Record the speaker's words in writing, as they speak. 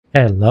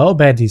Hello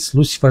baddies,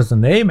 Lucifer's the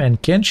name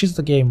and Kenshi's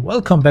the game.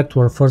 Welcome back to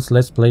our first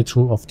let's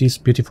playthrough of this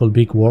beautiful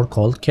big war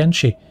called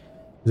Kenshi. In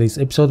this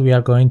episode we are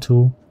going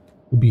to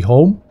be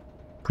home,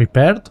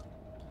 prepare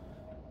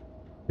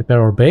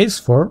our base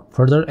for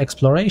further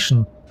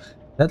exploration.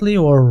 Sadly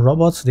our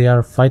robots, they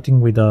are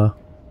fighting with the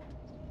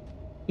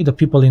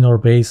people in our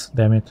base,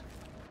 damn it.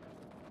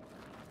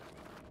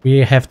 We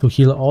have to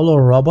heal all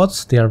our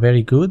robots, they are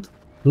very good.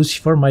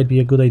 Lucifer might be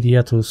a good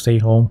idea to stay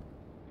home,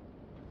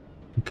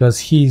 because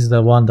he's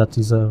the one that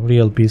is a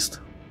real beast.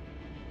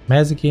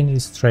 Mazikin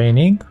is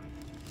training.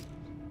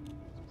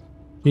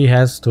 He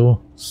has to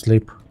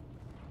sleep.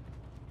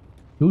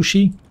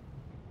 Yushi,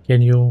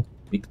 can you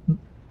pick...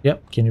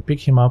 Yep, can you pick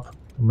him up?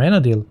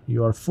 Menadil,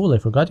 you are full, I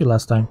forgot you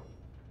last time.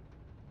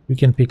 You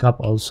can pick up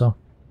also.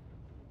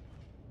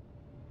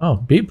 Oh,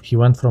 Bib, he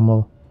went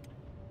from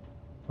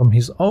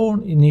his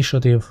own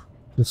initiative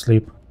to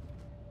sleep.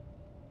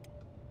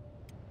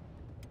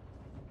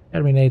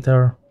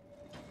 Terminator,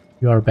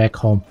 you are back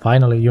home.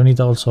 Finally, you need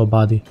also a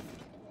body.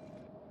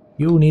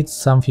 You need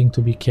something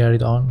to be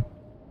carried on.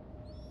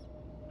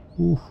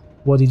 Ooh,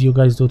 what did you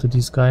guys do to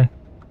this guy?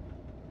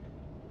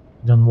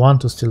 I don't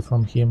want to steal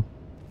from him,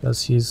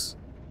 because he's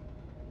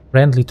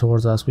friendly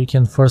towards us. We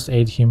can first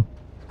aid him.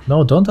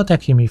 No, don't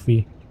attack him if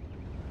we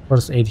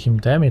first aid him,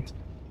 damn it.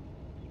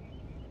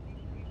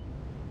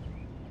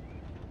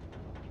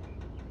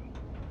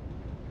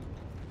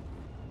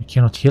 We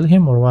cannot heal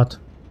him or what?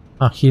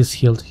 Ah, he's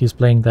healed. He's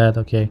playing dead,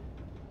 okay.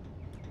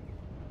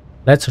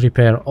 Let's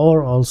repair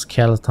all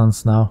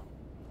skeletons now.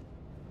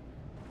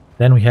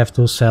 Then we have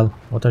to sell.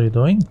 What are you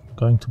doing?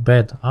 Going to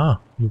bed. Ah,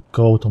 you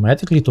go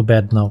automatically to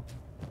bed now.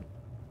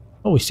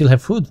 Oh, we still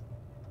have food.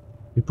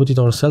 We put it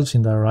ourselves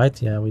in there, right?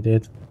 Yeah, we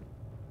did.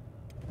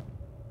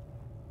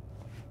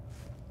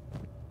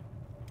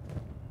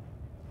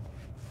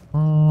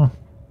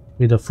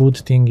 With the food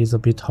thing is a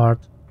bit hard.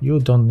 You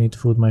don't need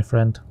food, my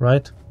friend,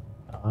 right?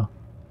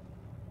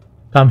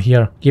 Come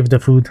here, give the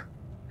food.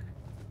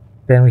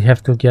 Then we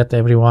have to get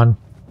everyone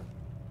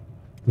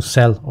to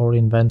sell our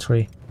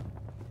inventory.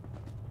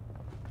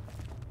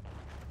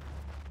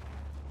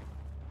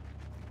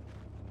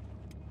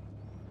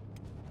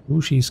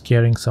 Lucy is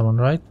carrying someone,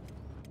 right?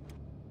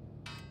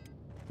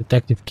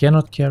 Detective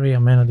cannot carry,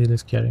 Amenadil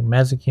is carrying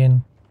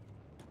Mazikin.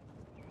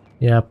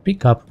 Yeah,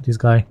 pick up this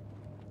guy.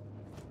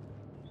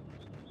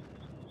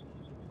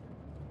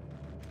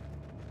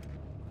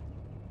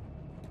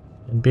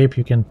 And Babe,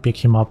 you can pick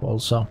him up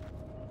also.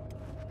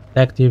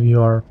 Detective, you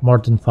are more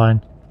than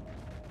fine.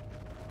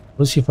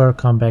 Lucifer,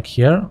 come back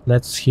here.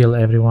 Let's heal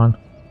everyone.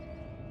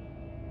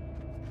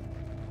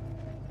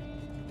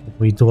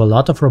 We do a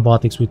lot of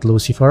robotics with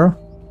Lucifer.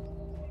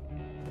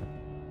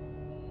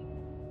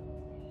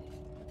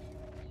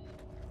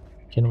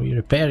 Can we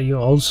repair you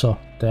also?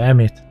 Damn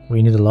it.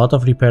 We need a lot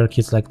of repair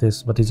kits like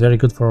this, but it's very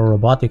good for our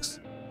robotics.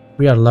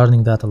 We are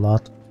learning that a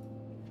lot.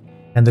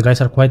 And the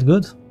guys are quite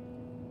good.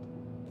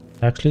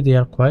 Actually, they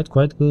are quite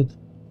good.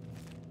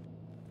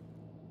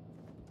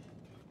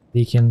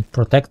 They can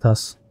protect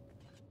us.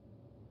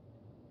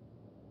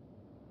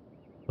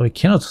 So we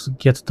cannot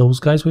get those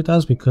guys with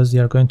us because they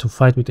are going to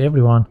fight with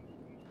everyone.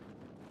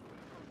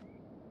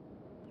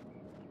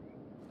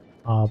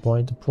 Oh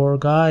boy, the poor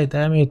guy,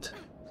 damn it.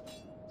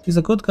 He's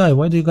a good guy,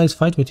 why do you guys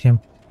fight with him?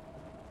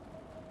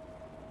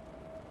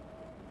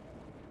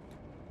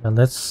 And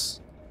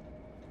let's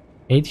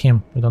aid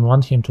him, we don't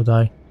want him to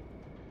die.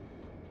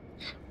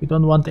 We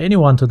don't want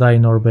anyone to die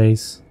in our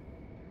base.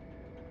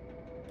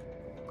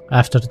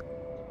 After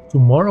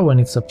tomorrow, when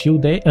it's a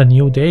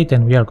new day,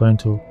 then we are going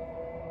to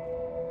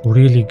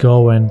really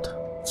go and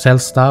sell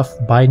stuff,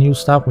 buy new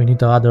stuff. We need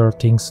the other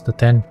things, the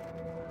 10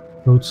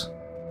 fruits.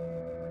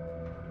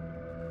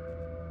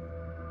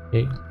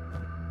 Okay,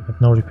 you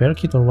have no repair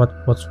kit, or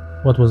what was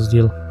the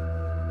deal?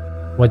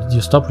 Why did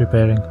you stop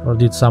repairing, or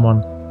did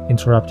someone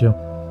interrupt you?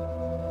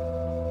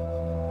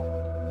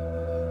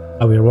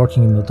 Oh, we're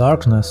working in the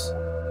darkness.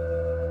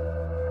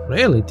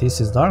 Really, this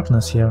is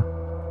darkness here.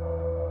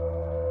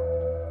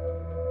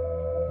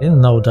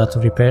 Didn't know that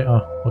repair.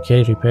 Oh,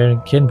 okay,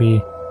 repairing can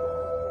be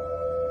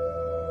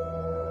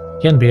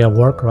a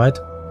work, right?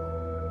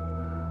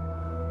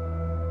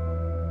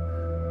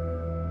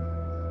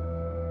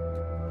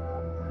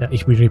 Yeah,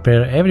 if we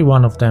repair every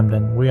one of them,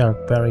 then we are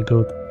very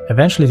good.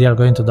 Eventually they are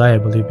going to die, I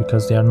believe,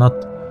 because they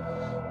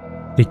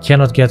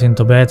cannot get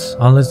into bed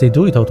unless they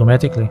do it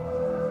automatically.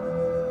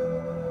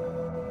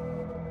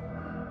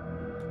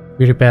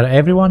 We repair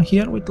everyone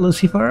here with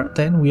Lucifer,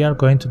 then we are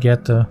going to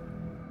get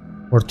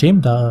our team.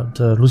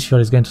 The Lucifer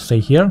is going to stay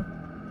here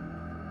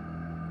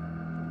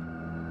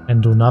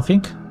and do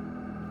nothing.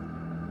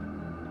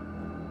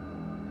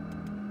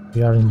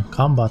 We are in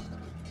combat.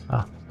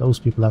 Ah, those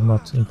people are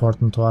not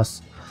important to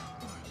us.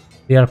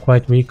 They are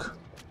quite weak.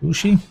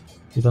 Yushi,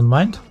 you don't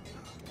mind?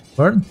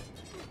 Burn?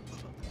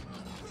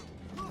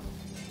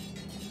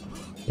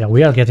 Yeah,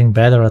 we are getting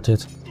better at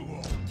it.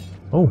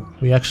 Oh,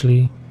 we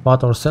actually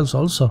fought ourselves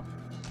also.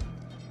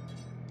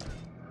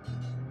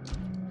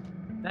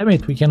 Damn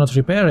it, we cannot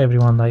repair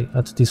everyone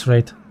at this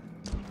rate.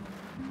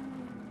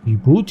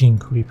 Rebooting,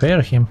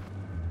 repair him.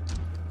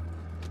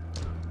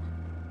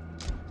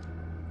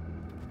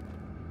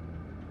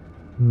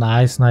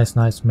 Nice, nice,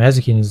 nice.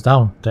 Mazikin is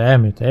down.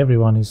 Damn it,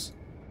 everyone is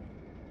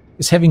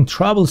having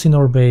troubles in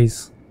our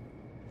base.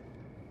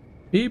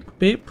 Beep,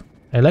 beep.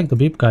 I like the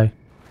beep guy.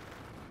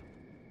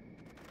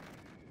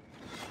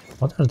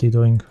 What are they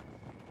doing?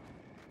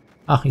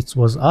 Ah, it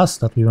was us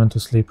that we went to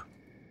sleep.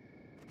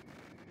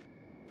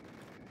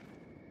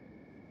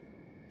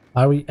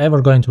 Are we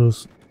ever going to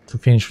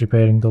finish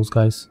repairing those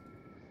guys?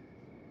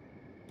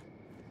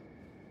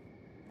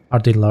 Are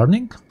they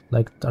learning?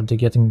 Like, are they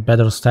getting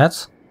better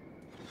stats?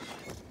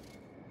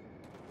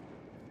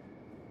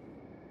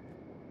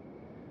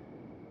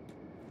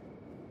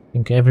 I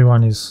think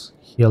everyone is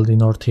healed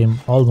in our team.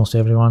 Almost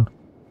everyone.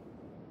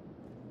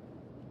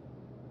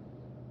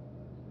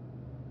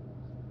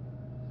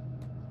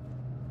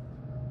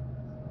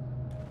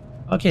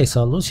 Okay,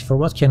 so Lucifer,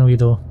 what can we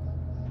do?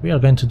 We are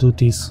going to do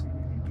this.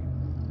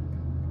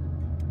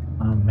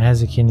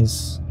 Mazikin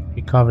is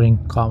recovering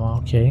comma,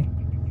 okay.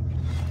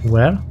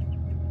 Where?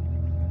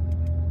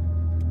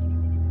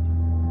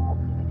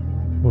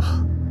 Oof.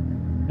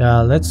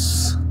 Yeah,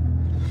 let's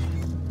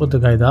put the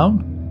guy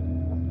down.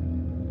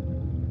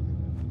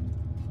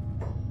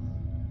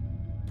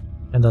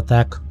 And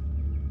attack.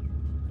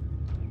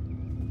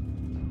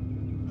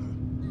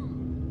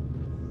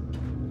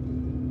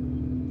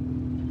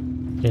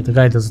 Okay, the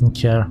guy doesn't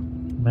care.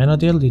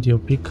 Menadil, did you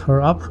pick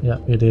her up? Yeah,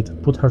 you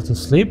did. Put her to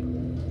sleep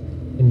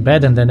in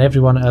bed and then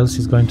everyone else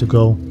is going to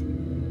go.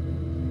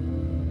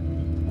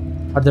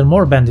 Are there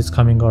more bandits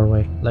coming our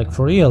way? Like,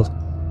 for real?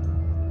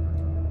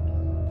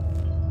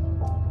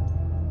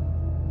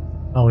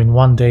 Oh, in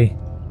one day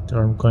there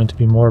are going to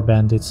be more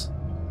bandits.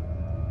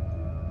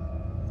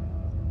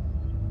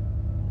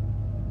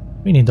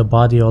 We need a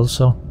body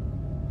also.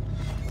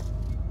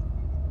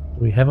 Do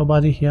we have a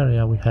body here?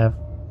 Yeah, we have.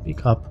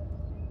 Pick up.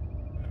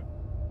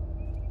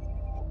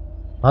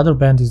 Other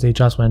bandits, they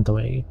just went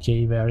away.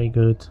 Okay, very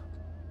good.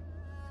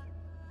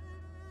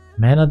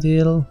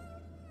 Menadil.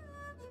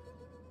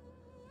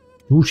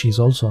 Douche is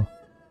also.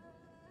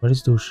 Where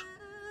is Douche?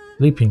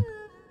 Sleeping.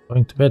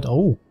 Going to bed.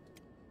 Oh.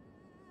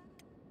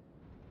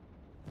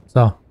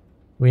 So,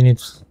 we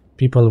need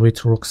people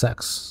with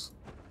rucksacks.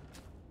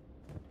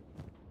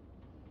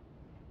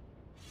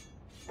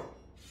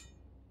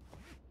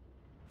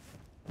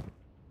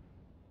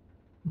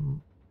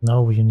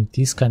 No, we need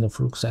these kind of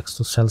rucksacks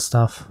to sell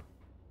stuff.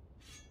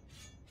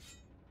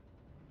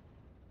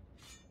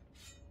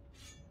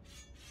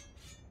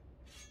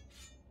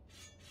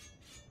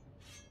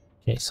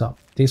 Okay, so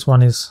this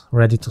one is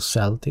ready to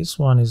sell. This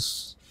one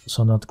is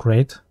also not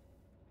great.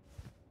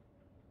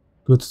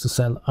 Goods to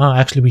sell. Ah,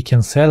 actually we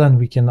can sell and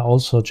we can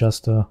also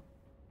just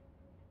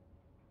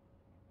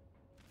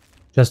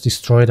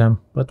destroy them,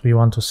 but we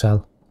want to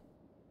sell.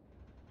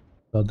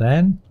 So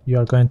then you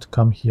are going to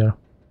come here.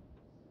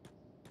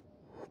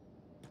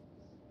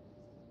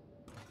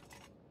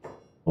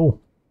 Oh,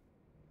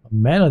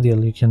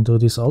 Menadil, you can do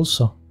this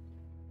also.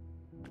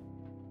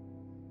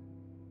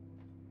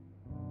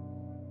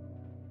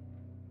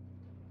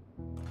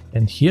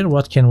 And here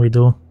what can we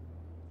do?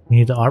 We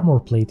need armor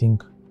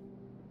plating.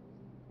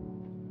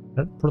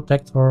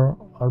 Protector,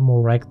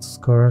 armor ragged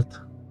skirt,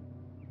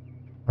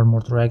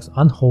 armored rags,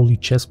 unholy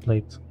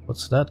chestplate.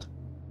 What's that?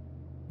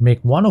 Make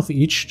one of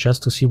each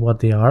just to see what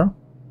they are.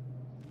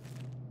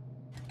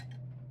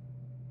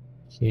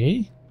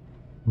 Okay.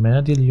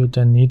 Menadil, you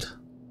then need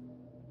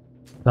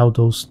now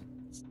those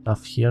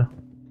stuff here.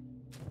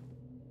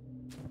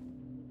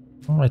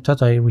 Oh, I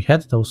thought we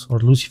had those, or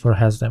Lucifer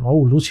has them. Oh,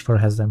 Lucifer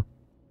has them.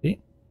 See?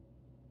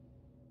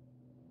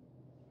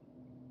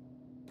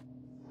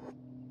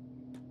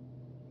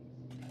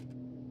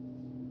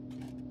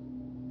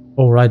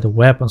 Oh, right, the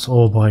weapons.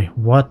 Oh boy,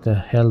 what the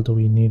hell do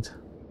we need?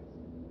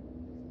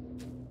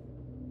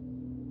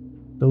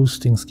 Those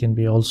things can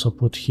be also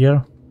put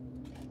here.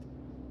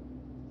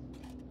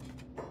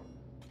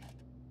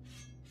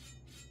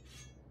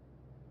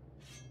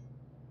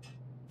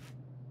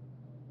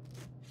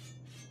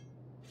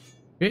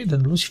 Okay,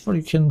 then Lucifer,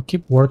 you can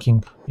keep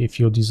working if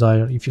you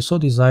desire. If you so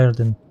desire,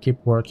 then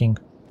keep working.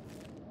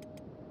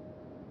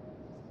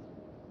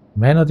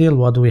 Menadil,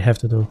 what do we have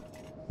to do?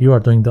 You are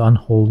doing the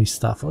unholy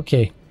stuff.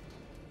 Okay.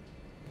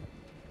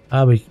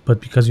 But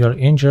because you are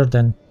injured,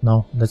 then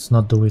no, let's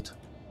not do it.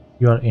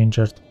 You are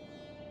injured.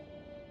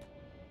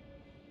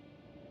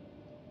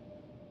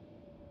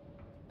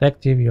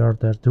 Detective, you are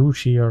there.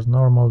 Douche, you are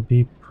normal.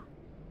 Beep.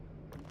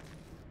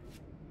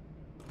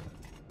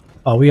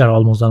 Oh, we are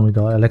almost done with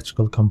the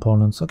electrical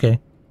components. Okay.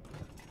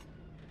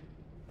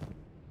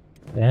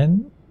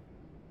 Then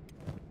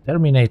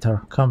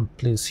Terminator, come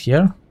please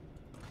here.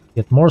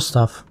 Get more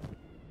stuff.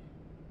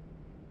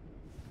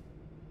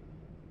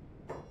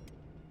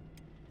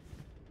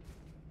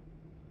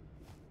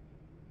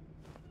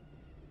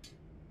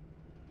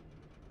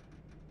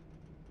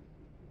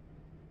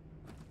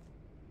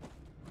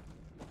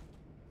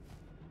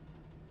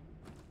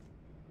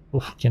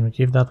 Oof, can we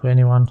give that to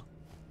anyone?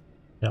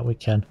 Yeah, we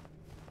can.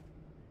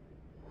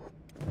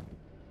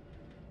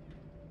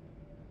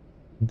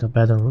 need a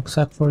better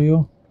rucksack for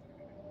you.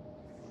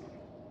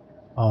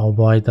 Oh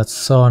boy, that's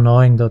so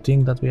annoying. The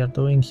thing that we are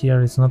doing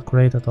here is not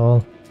great at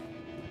all.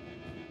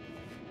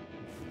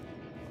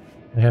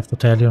 I have to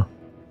tell you.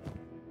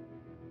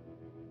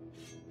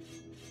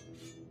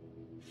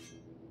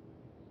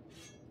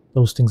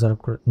 Those things are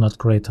not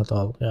great at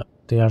all. Yeah,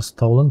 they are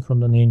stolen from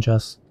the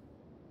ninjas.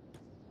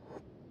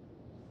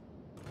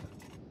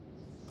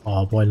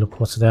 Oh boy, look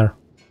what's there.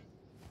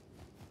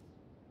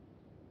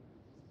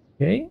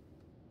 Okay.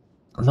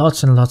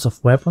 Lots and lots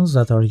of weapons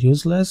that are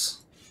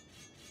useless.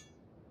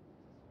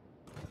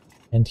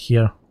 And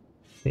here,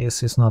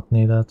 this is not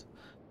needed.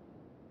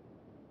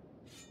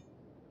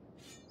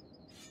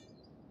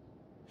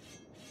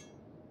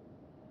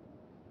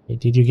 Okay,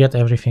 did you get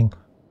everything?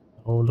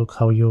 Oh, look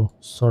how you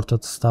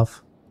sorted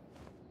stuff.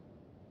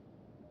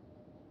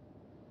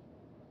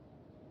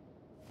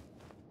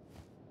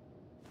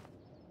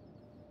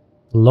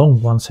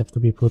 Long ones have to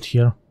be put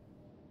here.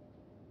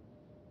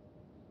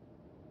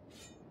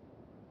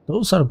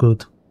 Those are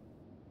good.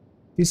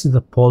 This is the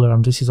polar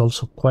arm. This is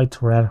also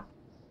quite rare.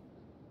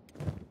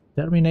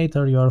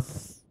 Terminator, you're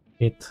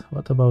fit.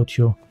 What about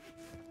you?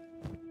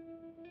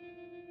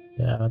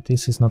 Yeah,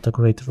 this is not a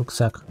great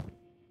rucksack.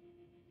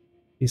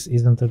 This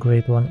isn't a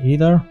great one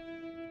either.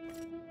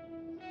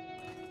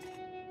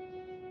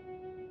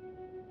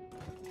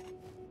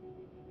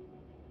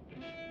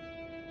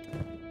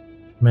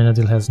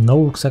 Menadil has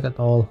no rucksack at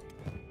all.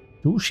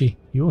 Dushi,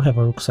 you have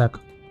a rucksack.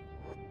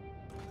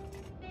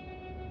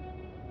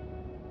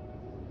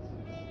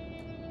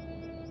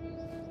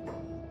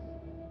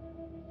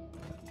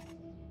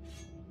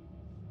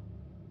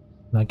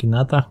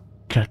 Naginata,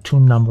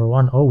 cartoon number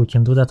 1. Oh, we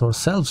can do that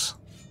ourselves.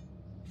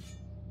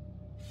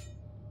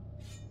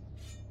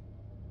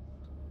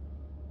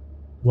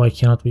 Why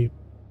cannot we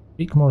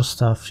pick more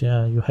stuff?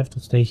 Yeah, you have to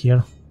stay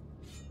here.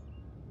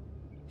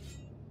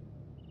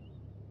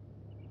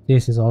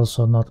 This is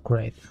also not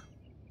great.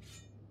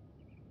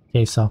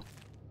 Okay, so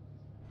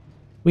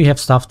we have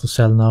stuff to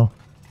sell now.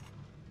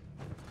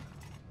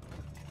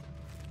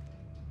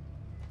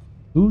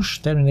 Douche,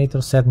 Terminator,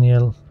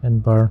 Sedniel,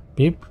 and Burn.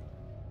 Beep.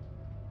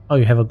 Oh,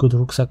 you have a good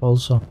rucksack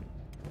also.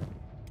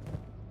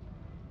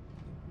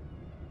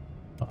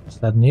 Oh,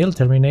 Sedniel,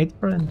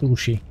 Terminator, and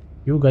Douche.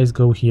 You guys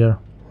go here.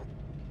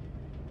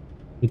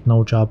 With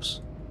no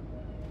jobs.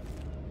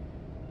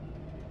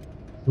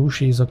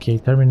 Douche is okay,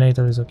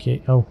 Terminator is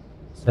okay. Oh,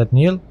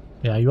 Sedniel?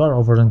 Yeah, you are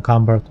over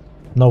encumbered.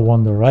 No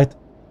wonder, right?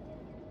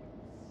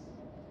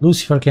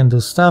 Lucifer can do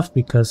stuff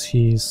because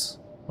he's...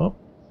 Oh.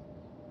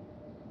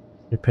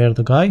 Repair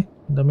the guy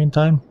in the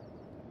meantime.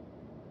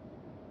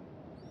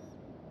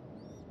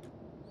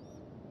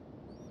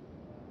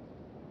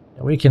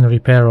 Yeah, we can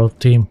repair our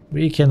team.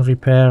 We can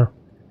repair.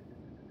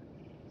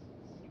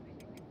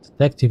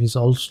 Detective is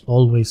also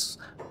always...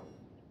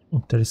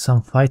 Oh, there is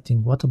some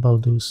fighting. What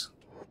about those?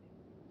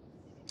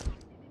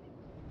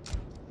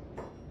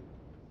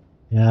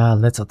 Yeah,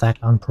 let's attack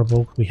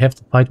unprovoked. We have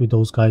to fight with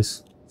those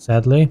guys,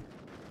 sadly.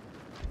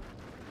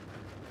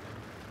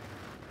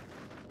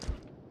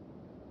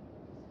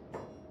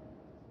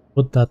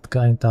 Put that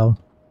guy down.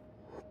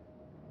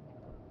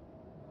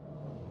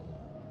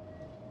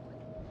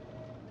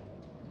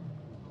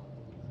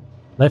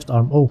 Left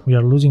arm. Oh, we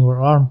are losing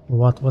our arm. Or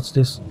what? What's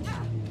this?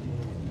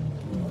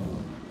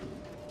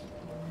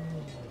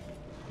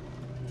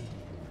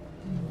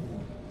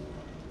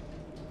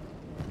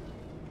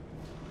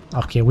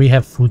 Okay, we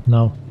have food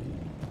now.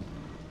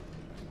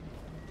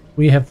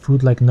 We have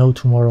food like no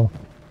tomorrow.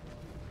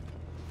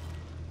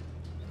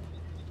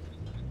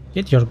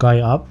 Get your guy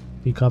up.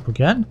 Pick up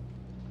again.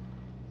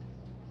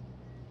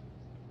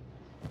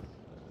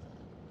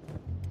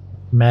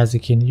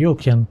 Mazikin, you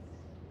can...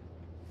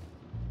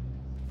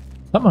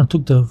 Someone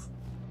took the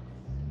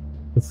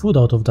food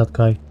out of that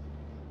guy.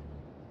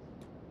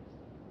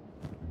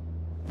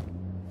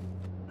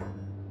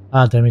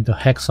 Ah, damn it, the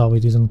hacksaw, he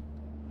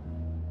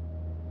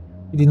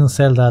didn't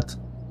sell that.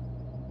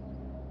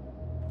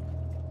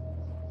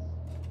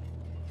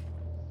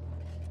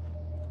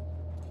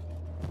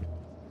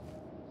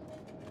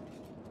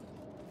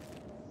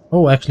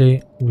 Oh,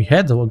 actually, we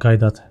had a guy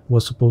that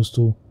was supposed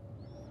to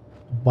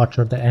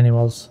butcher the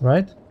animals,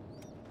 right?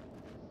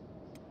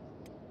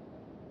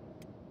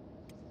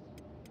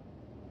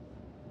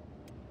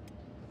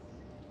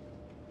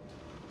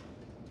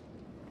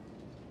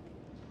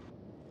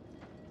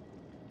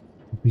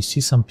 We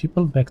see some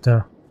people back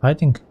there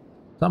fighting.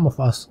 Some of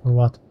us, or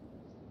what?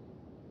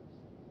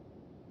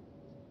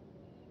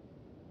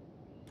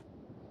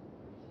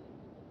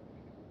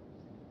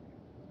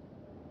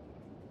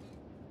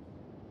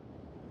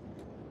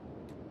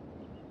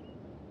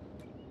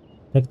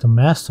 Like the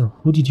master.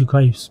 Who did you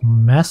guys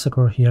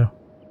massacre here?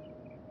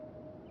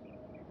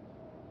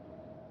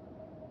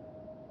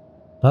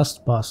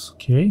 Last boss,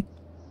 okay.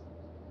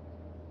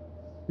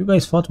 You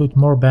guys fought with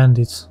more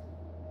bandits.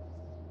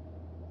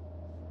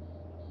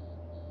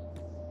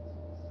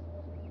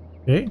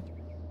 Okay.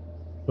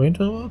 Going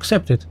to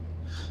accept it.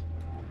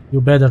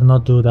 You better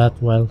not do that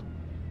while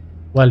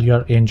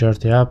you're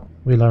injured, yeah,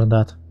 we learned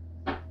that.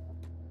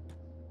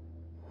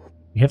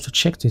 We have to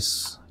check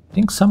this. I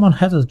think someone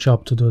had a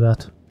job to do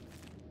that.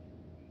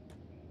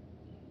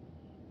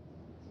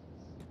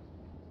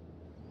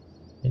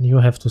 And you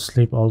have to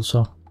sleep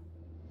also.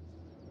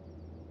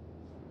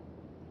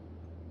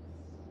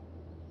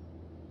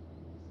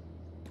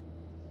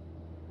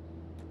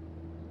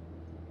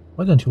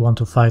 Why don't you want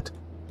to fight?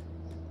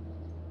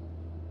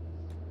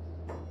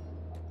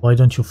 Why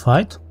don't you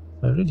fight?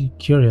 I'm really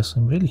curious.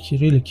 I'm really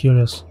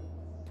curious.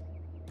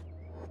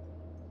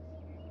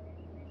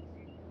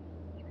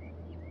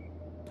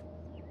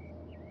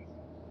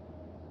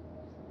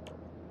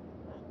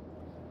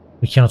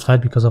 We cannot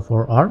fight because of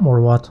our arm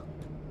or what?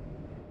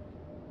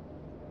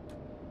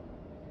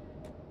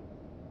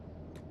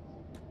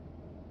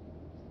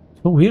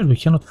 So weird, we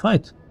cannot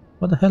fight.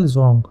 What the hell is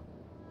wrong?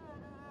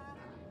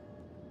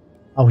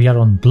 Oh, we are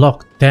on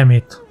block, damn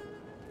it.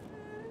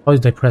 How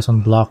did I press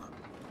on block?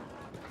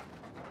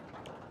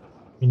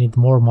 We need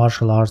more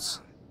martial arts.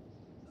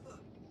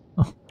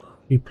 Oh,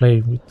 we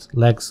play with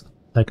legs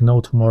like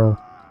no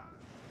tomorrow.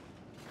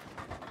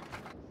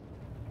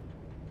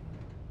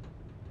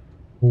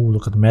 Oh,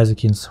 look at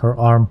Mazikins, her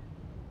arm.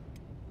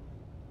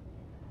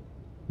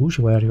 Whoosh,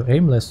 why are you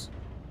aimless?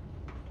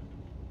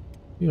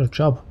 Do your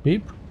job,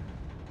 beep.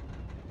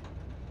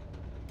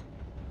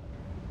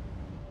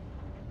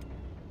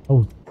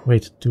 Oh,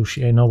 wait,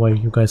 douchey, I know why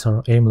you guys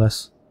are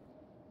aimless.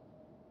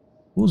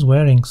 Who's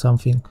wearing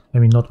something? I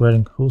mean, not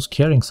wearing, who's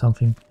carrying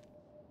something?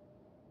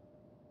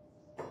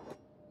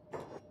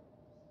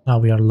 Now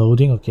we are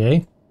loading,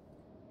 okay.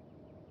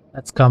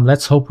 Let's come,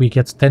 let's hope we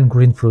get 10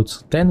 green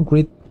fruits. 10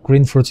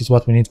 green fruits is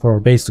what we need for our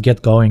base to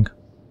get going.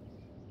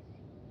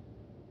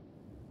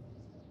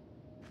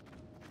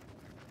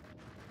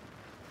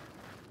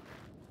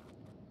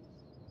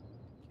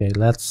 Okay,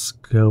 let's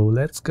go,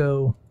 let's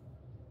go.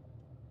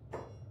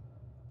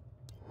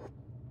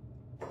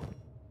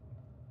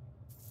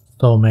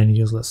 So many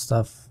useless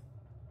stuff.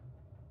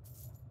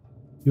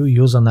 You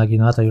use a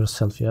Naginata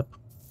yourself, yep.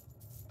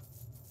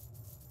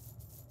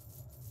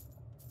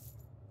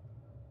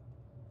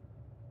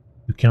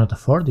 You cannot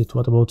afford it,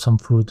 what about some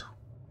food?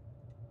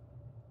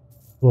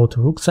 What about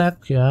a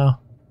rucksack? Yeah.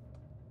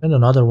 And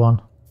another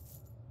one.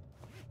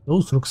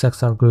 Those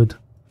rucksacks are good.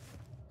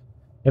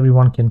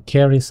 Everyone can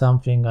carry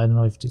something, I don't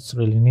know if it's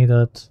really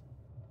needed.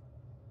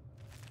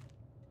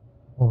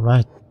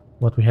 Alright,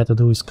 what we had to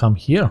do is come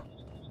here,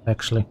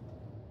 actually.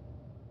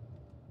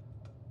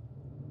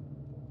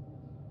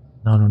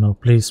 No,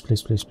 please.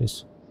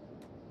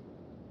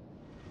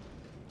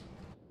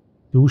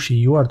 Douchey,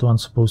 you are the one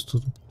supposed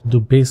to do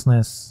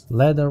business.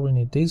 Leather, we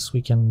need this,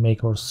 we can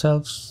make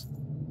ourselves.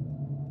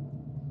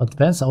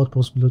 Advanced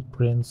outpost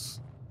blueprints.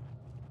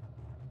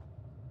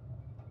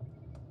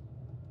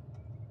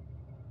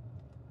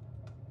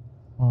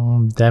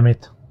 Damn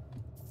it.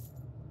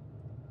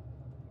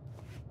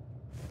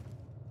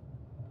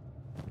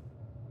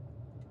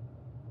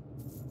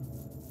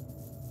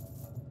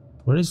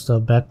 Where is the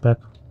backpack?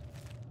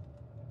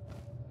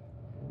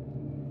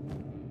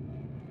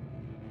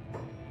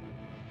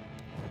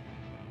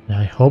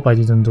 I hope I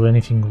didn't do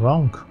anything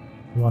wrong.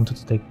 I wanted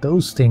to take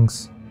those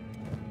things.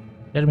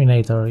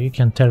 Terminator, you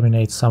can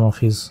terminate some of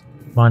his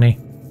money.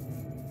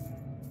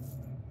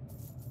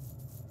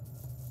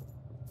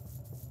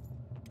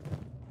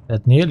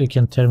 That nearly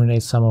can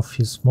terminate some of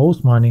his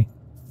most money.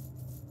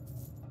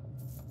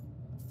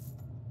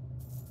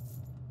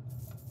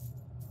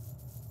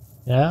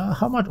 Yeah,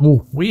 how much?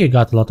 Oh, we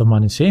got a lot of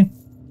money, see?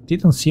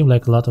 Didn't seem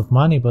like a lot of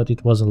money, but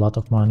it was a lot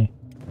of money.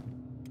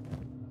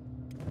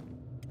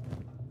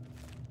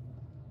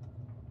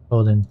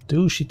 So then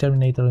douchey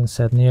Terminator and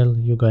said, Neil,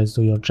 you guys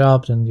do your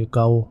jobs and you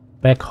go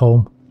back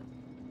home.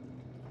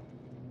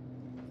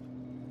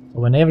 So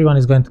when everyone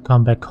is going to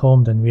come back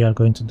home, then we are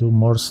going to do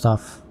more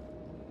stuff.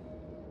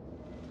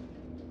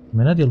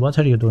 Menadil, what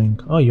are you doing?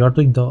 Oh, you are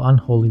doing the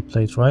unholy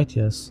plate, right?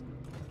 Yes.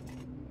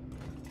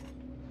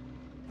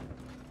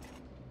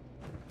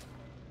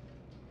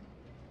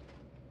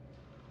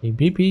 Hey,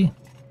 BP,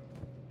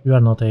 you are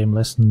not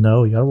aimless.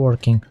 No, you are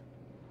working.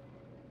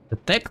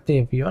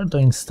 Detective, you are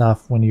doing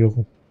stuff when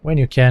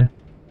you can.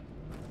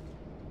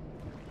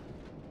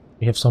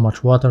 We have so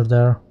much water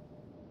there.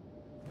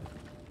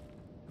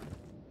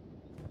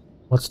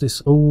 What's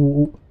this?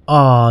 Oh,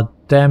 ah,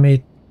 damn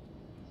it.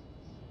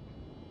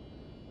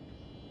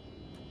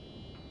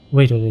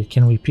 Wait,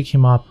 can we pick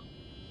him up?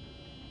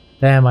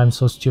 Damn, I'm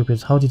so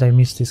stupid. How did I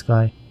miss this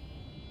guy?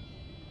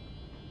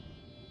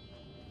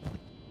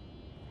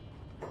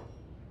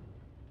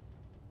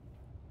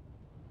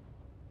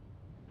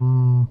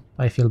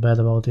 I feel bad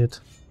about it.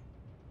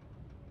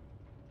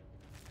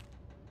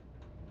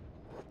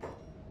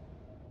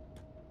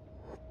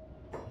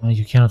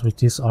 You cannot with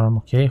this arm,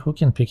 okay? Who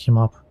can pick him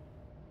up?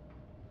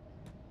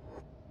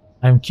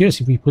 I'm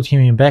curious if we put him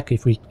in bed,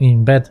 if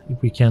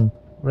we can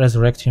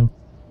resurrect him.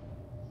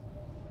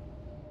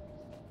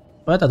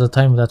 But at the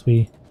time that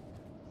we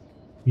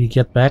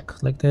get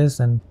back like this,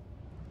 and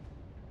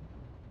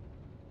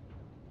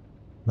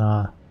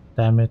nah,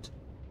 damn it.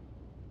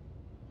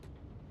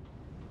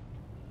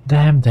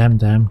 Damn.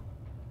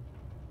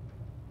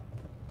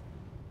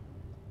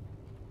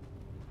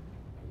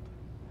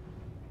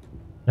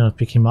 Cannot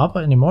pick him up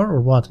anymore,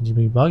 or what? Did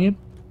we bug him?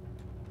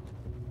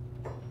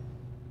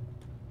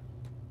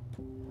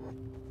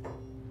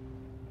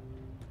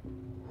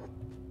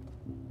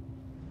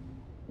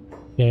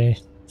 Okay,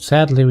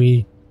 sadly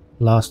we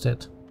lost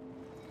it.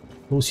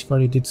 Lucifer,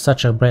 you did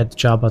such a bad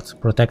job at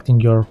protecting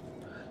your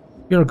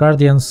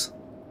guardians.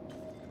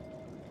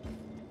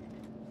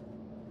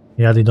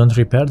 Yeah, they don't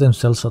repair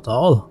themselves at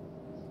all.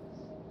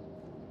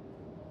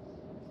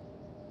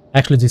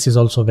 Actually, this is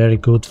also very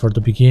good for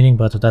the beginning,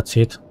 but that's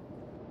it.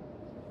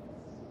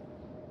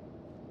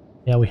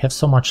 Yeah, we have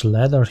so much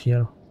leather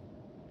here.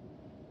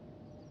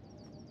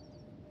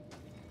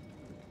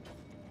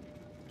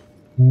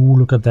 Ooh,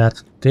 look at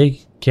that.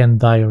 They can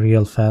die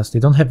real fast. They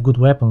don't have good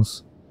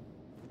weapons.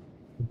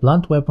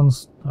 Blunt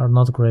weapons are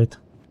not great.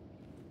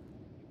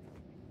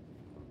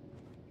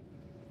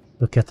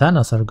 The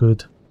katanas are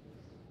good.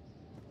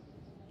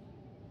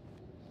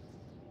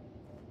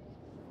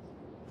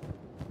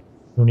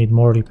 You need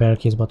more repair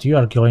kits, but you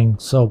are going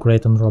so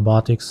great on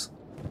robotics.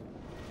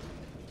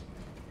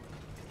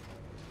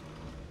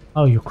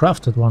 Oh, you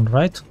crafted one,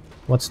 right?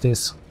 What's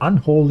this?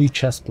 Unholy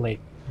chestplate.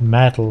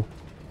 Metal.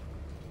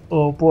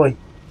 Oh boy.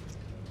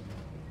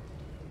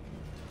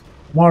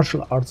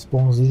 Martial arts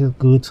bones, this is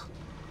good.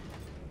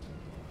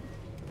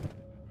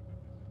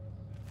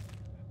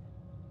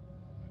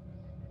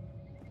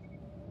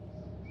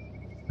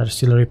 Are you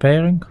still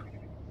repairing?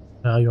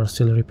 Yeah, you are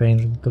still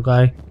repairing the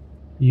guy.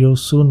 You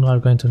soon are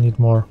going to need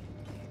more.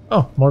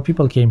 Oh, more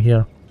people came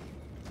here.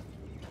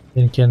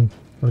 Then you can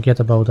forget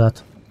about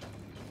that.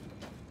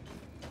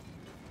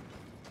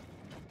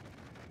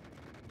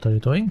 What are you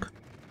doing?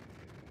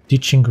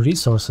 Ditching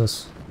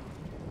resources.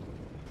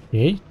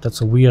 Okay,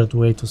 that's a weird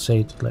way to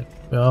say it. Like,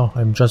 oh,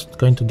 I'm just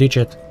going to ditch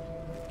it.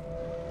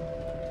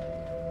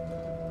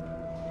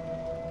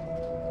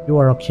 You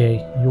are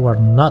okay. You are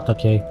not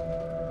okay.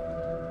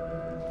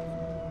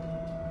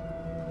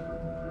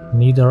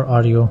 Neither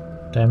are you.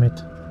 Damn it.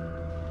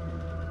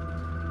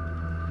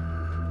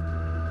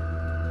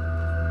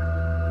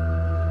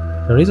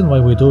 The reason why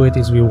we do it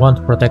is we want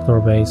to protect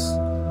our base.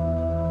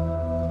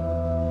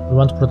 We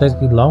want to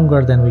protect it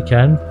longer than we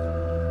can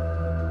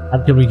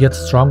until we get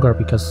stronger,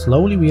 because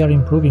slowly we are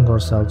improving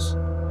ourselves.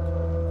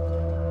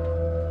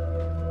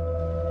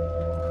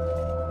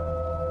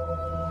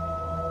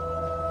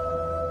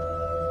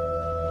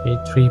 Okay,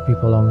 3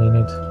 people only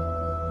need.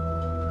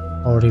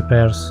 Or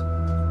repairs.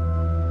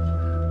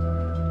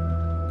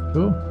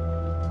 2.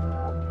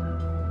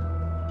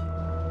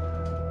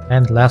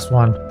 And last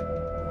one.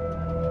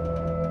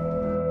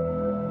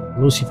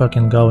 Lucifer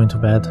can go into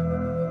bed.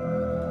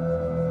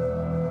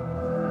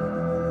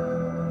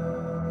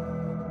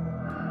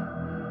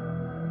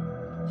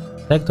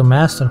 Attack the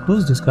master.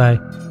 Who's this guy?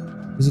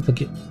 Is it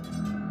the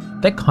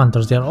tech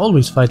hunters? They are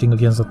always fighting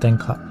against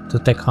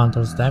the tech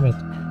hunters. Damn it.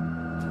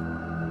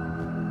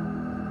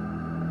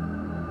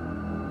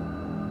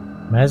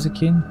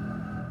 Mazikin.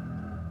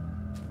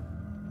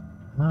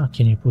 Ah,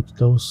 can you put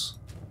those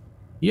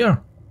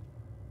here?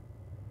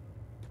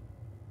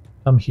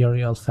 Come here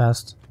real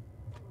fast.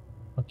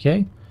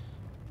 Okay.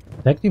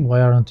 Detective,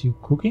 why aren't you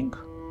cooking?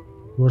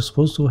 You were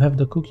supposed to have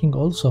the cooking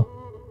also.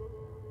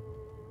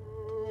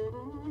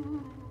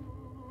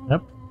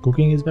 Yep,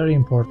 cooking is very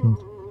important.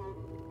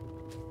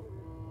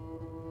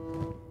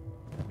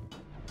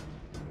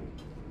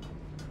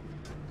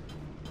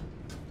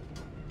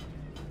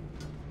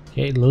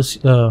 Okay,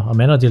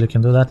 Amenadil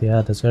can do that.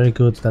 Yeah, that's very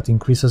good. That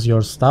increases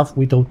your stuff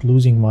without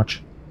losing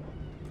much.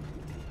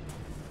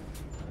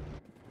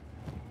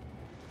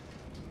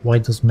 Why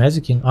does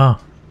Mazikin? Ah,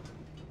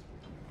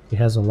 he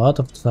has a lot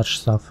of such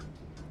stuff.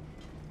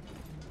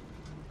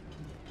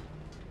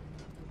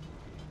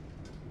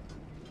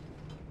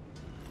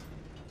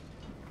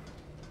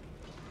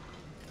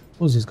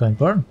 Who's this guy?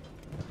 Burn?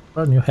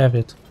 Burn, you have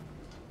it.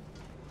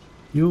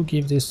 You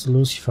give this to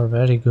Lucifer,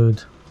 very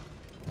good.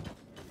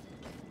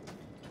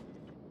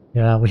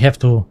 Yeah, we have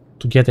to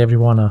get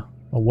everyone a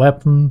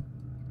weapon.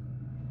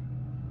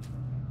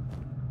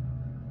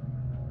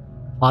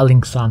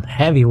 Falling Sun,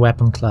 heavy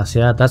weapon class,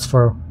 yeah, that's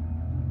for...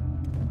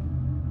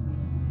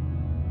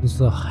 This is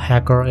a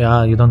hacker,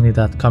 yeah, you don't need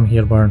that. Come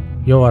here,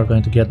 Burn. You are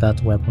going to get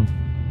that weapon.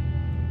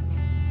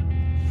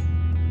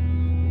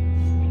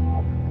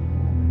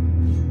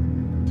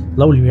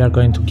 Slowly we are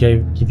going to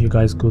give you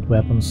guys good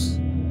weapons.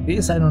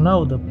 This, I don't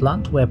know, the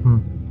blunt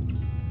weapon.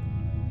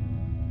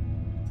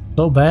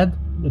 So bad,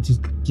 but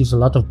it gives a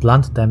lot of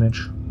blunt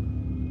damage.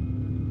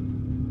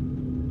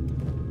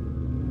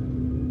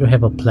 You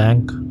have a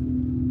plank.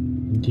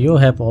 And you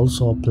have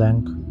also a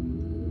plank.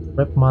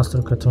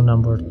 Webmaster cartoon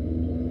number.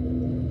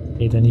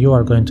 Okay, then you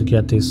are going to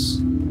get this.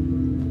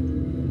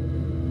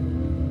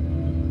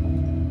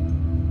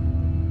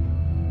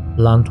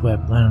 Blunt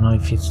weapon. I don't know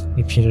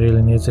if he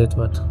really needs it,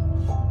 but...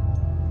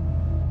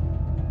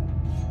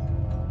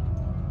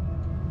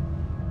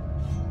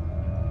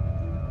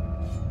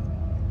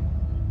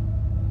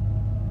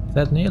 Is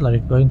that Neil? Are you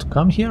going to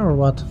come here or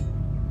what?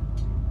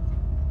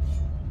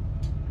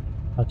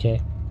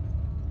 Okay.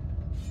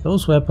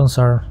 Those weapons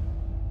are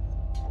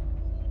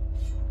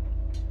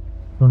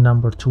To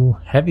number 2,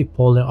 heavy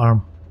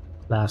polearm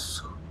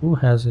class. Who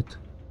has it?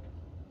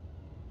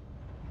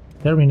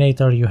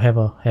 Terminator, you have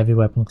a heavy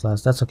weapon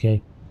class. That's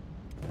okay.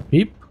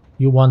 Beep,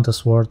 you want a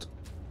sword.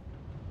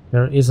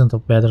 There isn't a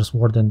better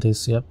sword than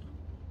this, yep.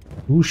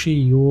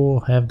 Ushi,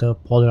 you have the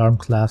polearm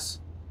class.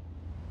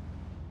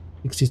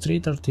 63,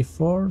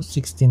 34,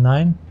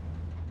 69.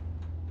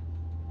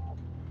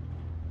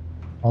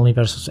 Only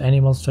versus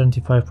animals,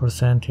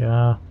 25%.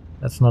 Yeah,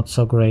 that's not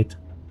so great.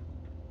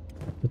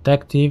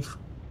 Detective,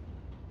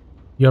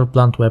 your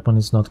blunt weapon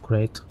is not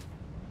great.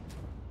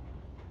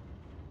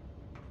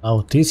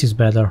 Oh, this is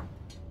better.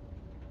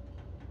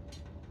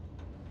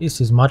 This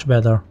is much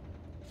better.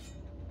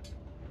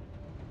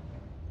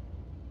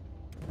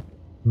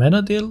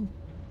 Menadil?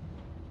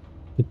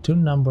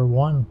 Platoon number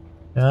 1.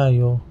 Yeah,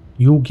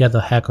 you get a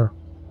hacker.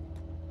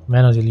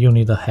 Menadil, you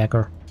need a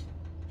hacker.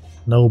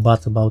 No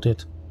buts about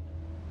it.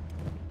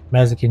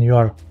 Mazikin, you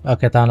are a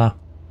katana.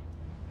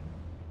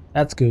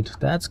 That's good,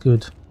 that's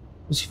good.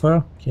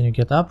 Lucifer, can you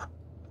get up?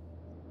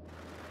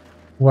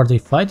 Who are they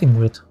fighting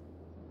with?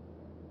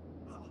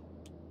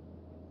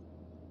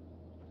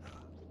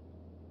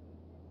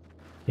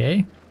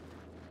 Okay.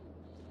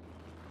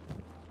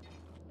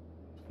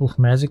 Oof,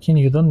 Mazikin,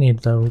 you don't need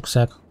the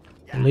rucksack.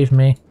 Believe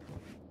me.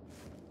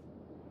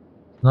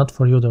 Not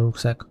for you, the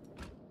rucksack.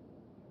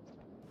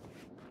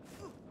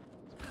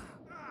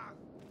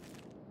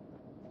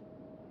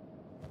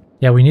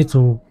 Yeah, we need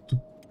to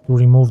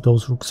remove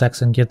those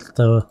rucksacks and get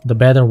the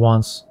better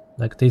ones.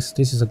 Like this.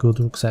 This is a good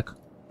rucksack.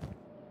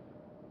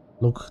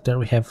 Look, there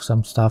we have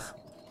some stuff.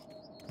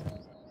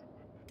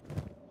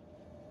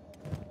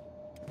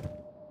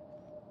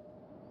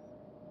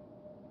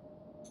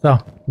 So,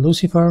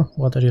 Lucifer,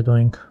 what are you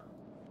doing?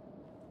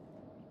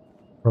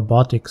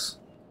 Robotics.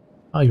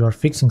 Oh, you are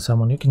fixing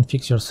someone. You can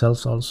fix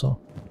yourselves also.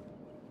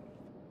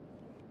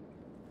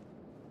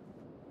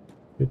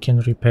 You can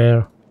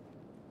repair.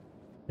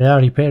 Yeah,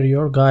 repair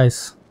your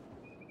guys.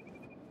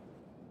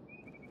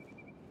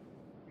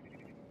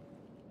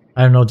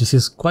 I don't know, this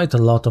is quite a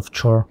lot of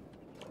chore.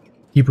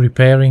 Keep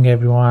repairing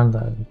everyone.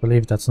 I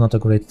believe that's not a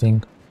great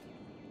thing.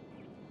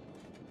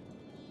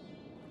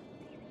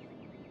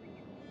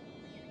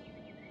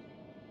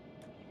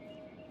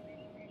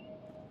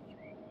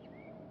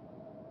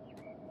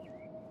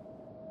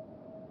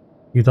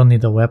 You don't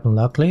need a weapon,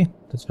 luckily.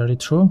 That's very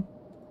true.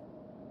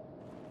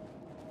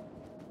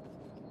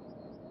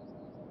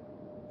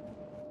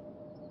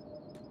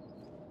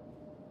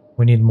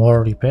 We need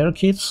more repair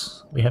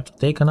kits. We have to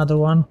take another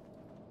one.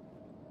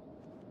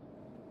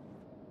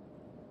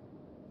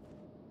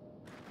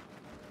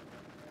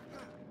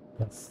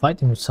 We're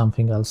fighting with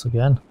something else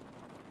again.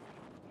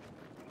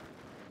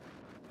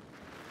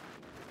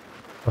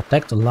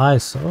 Protect the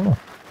lies. Oh.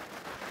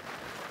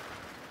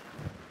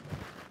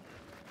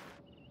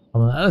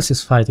 Someone else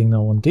is fighting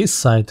now on this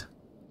side.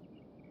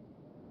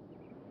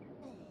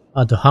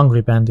 Ah, the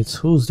hungry bandits.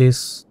 Who's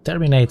this?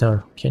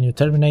 Terminator. Can you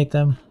terminate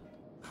them?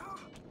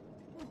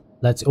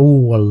 Let's...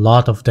 Oh, a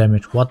lot of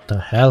damage. What the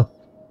hell?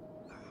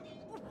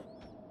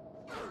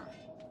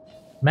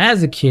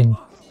 Mazikin.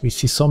 We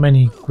see so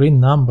many green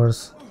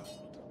numbers.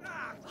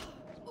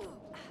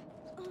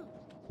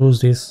 Who's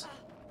this?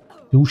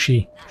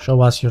 Yushi.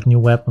 Show us your new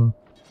weapon.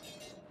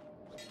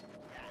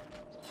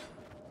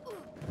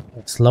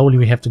 Slowly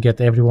we have to get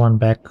everyone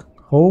back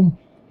home.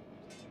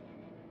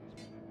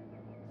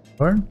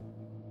 Burn?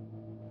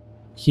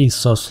 He's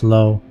so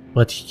slow,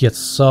 but he gets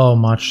so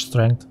much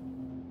strength.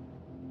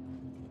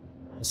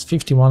 It's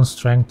 51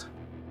 strength.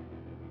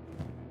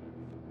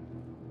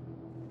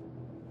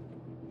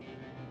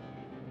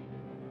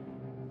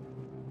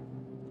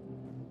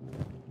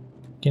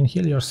 You can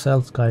heal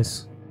yourself,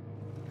 guys.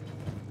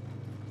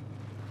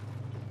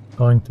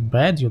 Going to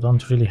bed? You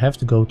don't really have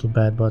to go to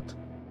bed, but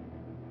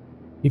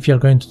if you're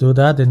going to do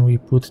that, then we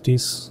put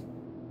this.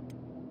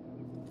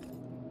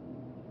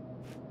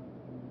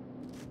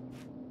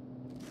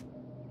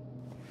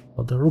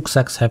 So the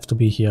rucksacks have to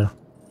be here.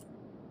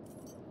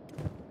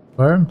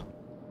 Burn.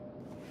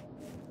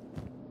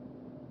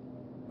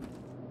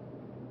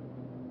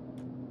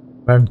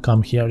 Burn,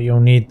 come here. You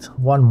need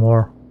one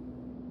more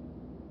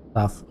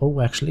stuff. Oh,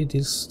 actually,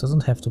 this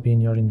doesn't have to be in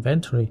your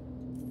inventory.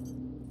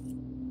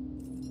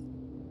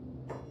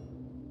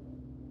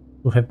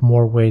 To have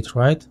more weight,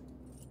 right?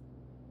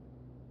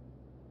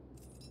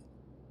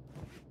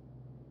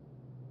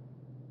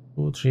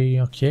 Two, three,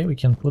 okay, we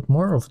can put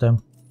more of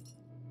them.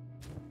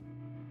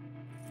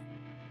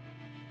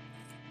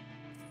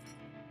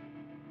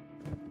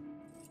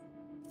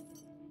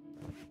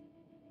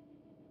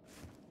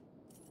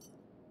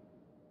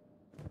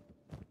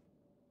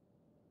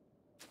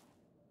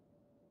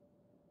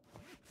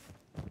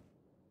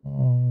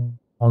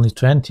 Only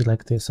 20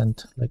 like this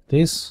and like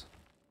this.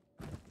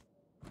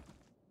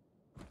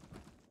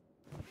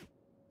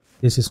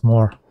 This is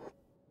more.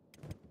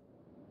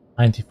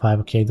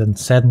 95, okay, then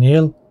Sad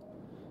Neil.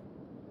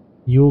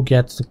 You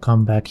get to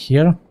come back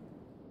here.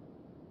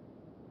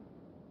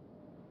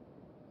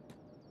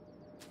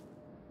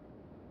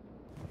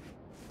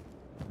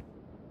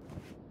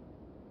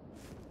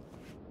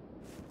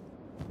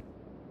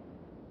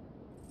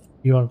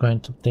 You are going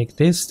to take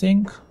this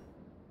thing.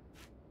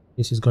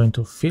 This is going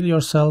to fill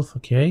yourself.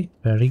 Okay,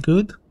 very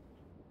good.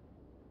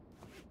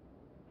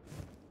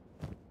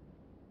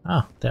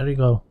 Ah, there we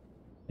go.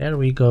 There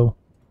we go.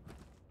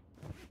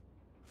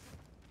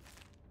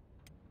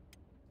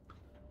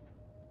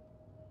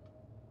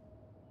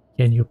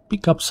 Can you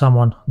pick up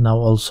someone now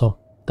also?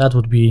 That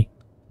would be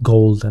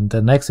gold, and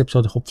the next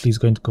episode hopefully is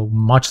going to go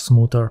much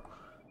smoother.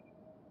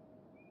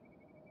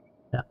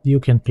 Yeah, you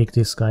can pick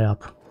this guy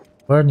up.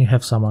 Burn, you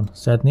have someone.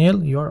 Said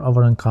Neil, you are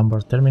over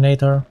encumbered.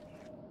 Terminator,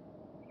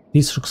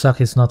 this rucksack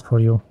is not for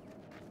you.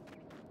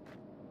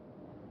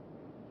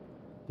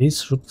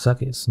 This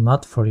rucksack is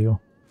not for you.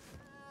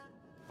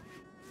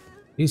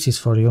 This is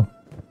for you.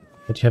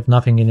 But you have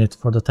nothing in it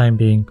for the time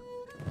being.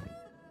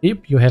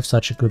 If you have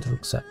such a good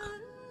rucksack.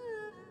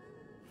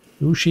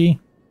 Lucy.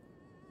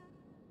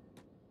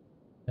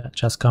 Yeah,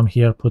 just come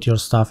here, put your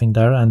stuff in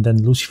there, and then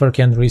Lucifer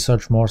can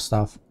research more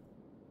stuff.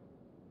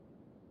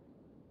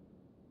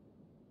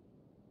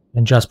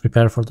 And just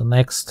prepare for the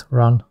next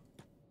run.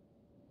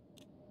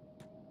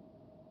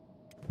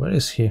 Where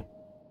is he?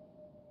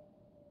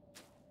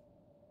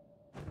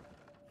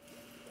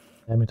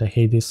 Damn it, I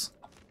hate this.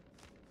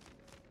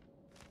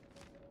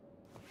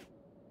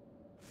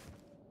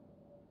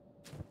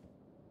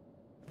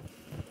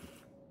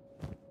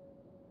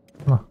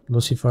 Oh,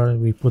 Lucifer,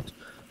 we put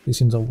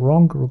this in the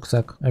wrong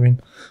rucksack. I mean,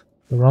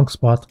 the wrong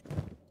spot.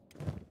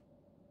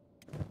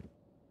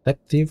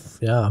 Detective,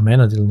 yeah,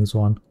 Manadil needs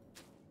one.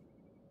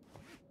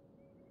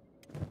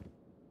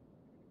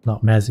 No,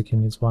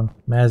 Mazikin needs one.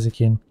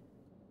 Mazikin.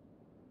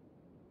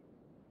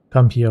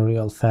 Come here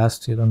real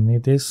fast, you don't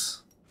need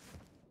this.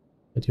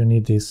 But you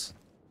need this.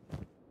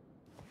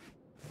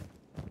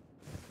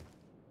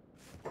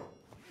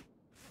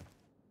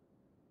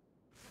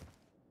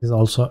 This is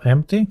also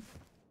empty.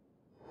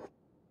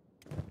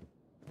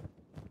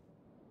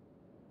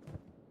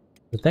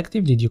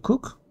 Detective, did you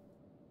cook?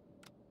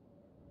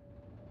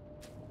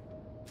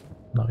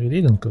 No, you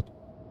didn't cook.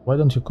 Why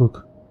don't you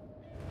cook?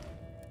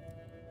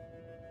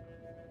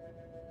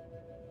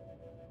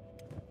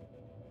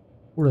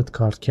 Turret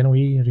card. Can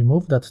we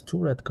remove that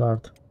turret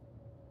card?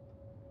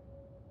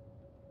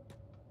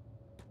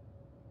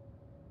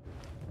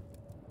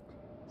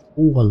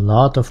 Oh, a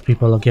lot of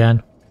people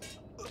again.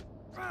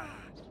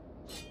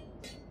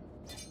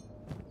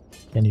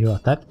 Can you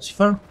attack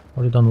Lucifer?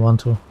 Or you don't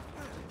want to?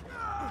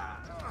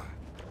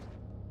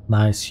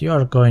 Nice, you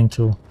are going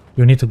to.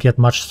 You need to get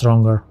much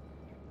stronger.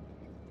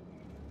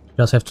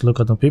 Just have to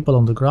look at the people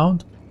on the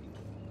ground.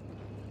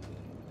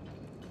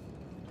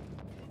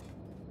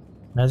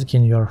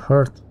 Mazikin, you're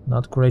hurt.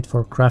 Not great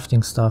for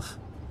crafting stuff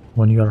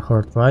when you are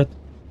hurt, right?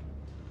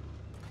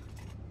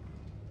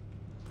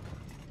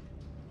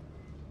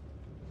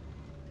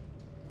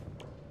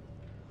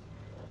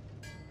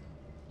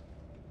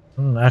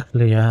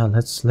 Actually, yeah,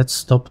 let's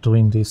stop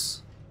doing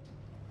this.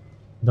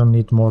 Don't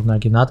need more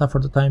Naginata for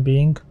the time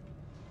being.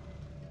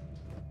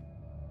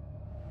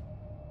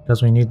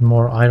 Because we need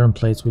more iron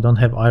plates. We don't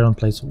have iron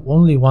plates.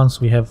 Only once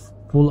we have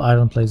full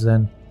iron plates,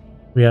 then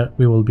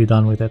we will be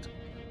done with it.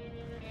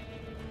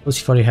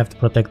 Lucifer, you have to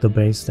protect the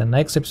base. Then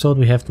next episode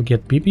we have to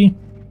get PP.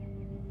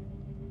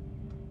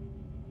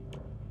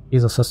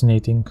 He's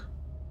assassinating.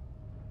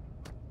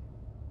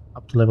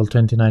 Up to level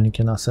 29 you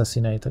can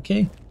assassinate,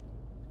 okay?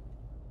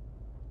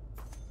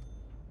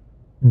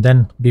 And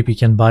then BP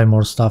can buy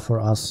more stuff for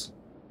us.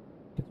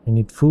 We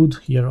need food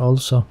here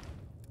also.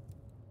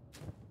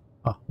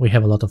 Oh, we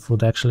have a lot of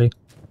food actually.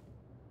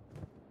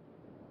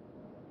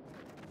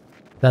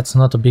 That's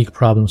not a big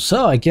problem.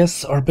 So I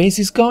guess our base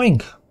is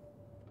going.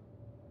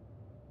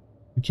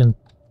 You can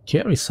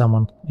carry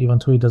someone, even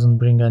though it doesn't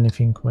bring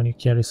anything when you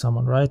carry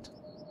someone, right?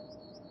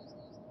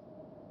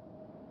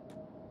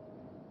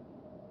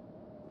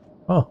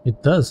 Oh,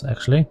 it does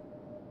actually.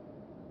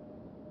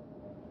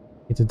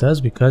 It does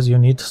because you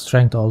need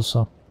strength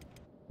also.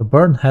 The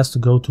burn has to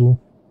go to...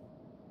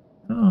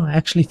 Oh,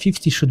 actually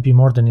 50 should be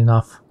more than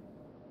enough.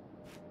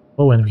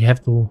 Oh, and we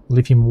have to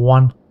leave him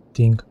one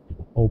thing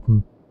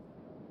open.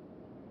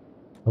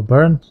 The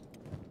burn,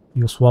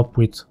 you swap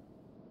with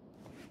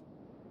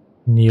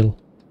Neil.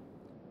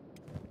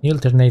 Neil,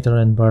 Terminator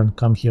and Burn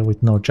come here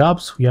with no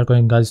jobs. We are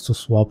going, guys, to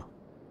swap.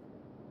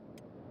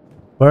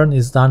 Burn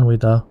is done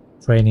with the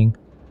training.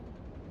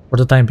 For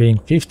the time being,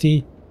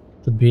 50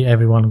 should be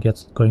everyone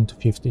gets going to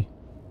 50.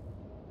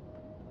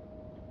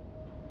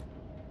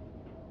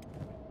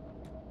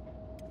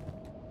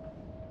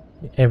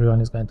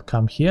 Everyone is going to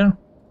come here.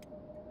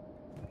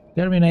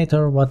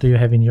 Terminator, what do you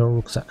have in your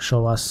rucksack?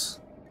 Show us.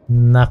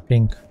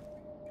 Nothing.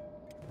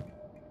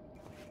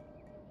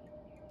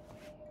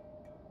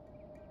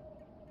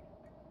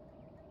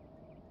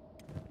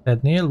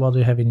 Ted Neil, what do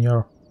you have in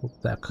your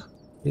rucksack?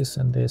 This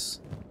and this.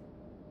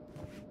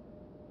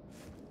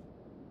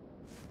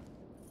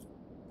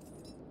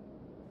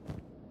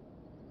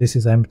 This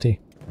is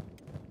empty.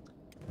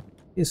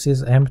 This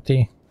is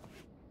empty.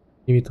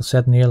 Give it to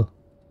Seth Neil.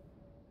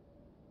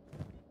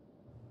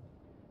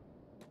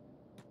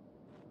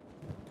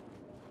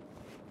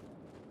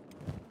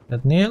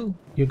 Seth Neil,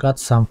 you got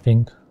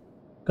something.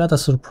 Got a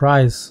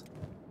surprise.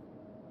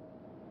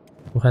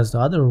 Who has the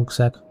other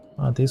rucksack?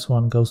 Ah, this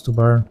one goes to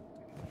burn.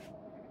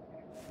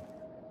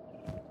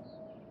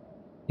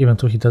 Even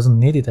though he doesn't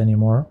need it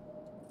anymore.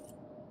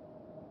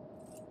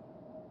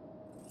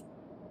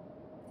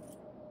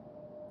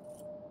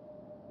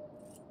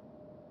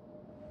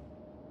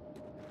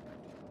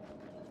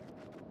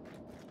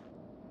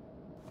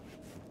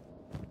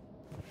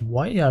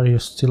 Why are you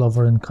still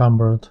over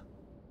encumbered?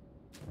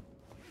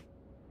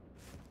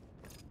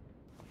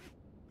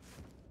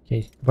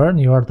 Okay, burn,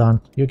 you are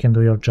done. You can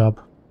do your job.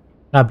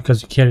 Ah,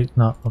 because you carried...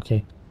 No,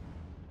 okay.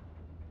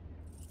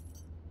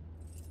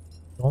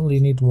 You only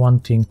need one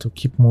thing to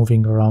keep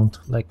moving around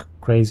like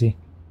crazy.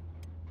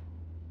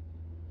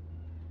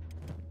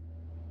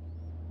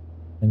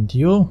 And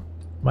you,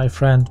 my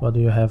friend, what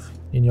do you have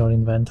in your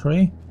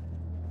inventory?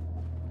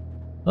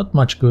 Not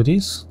much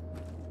goodies.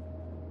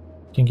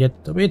 You can get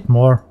a bit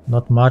more,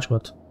 not much,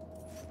 but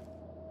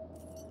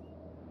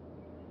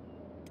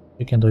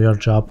you can do your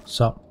job.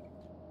 So,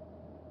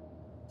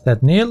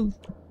 that Neil,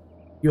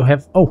 you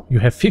have... Oh, you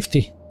have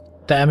 50.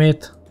 Damn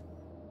it.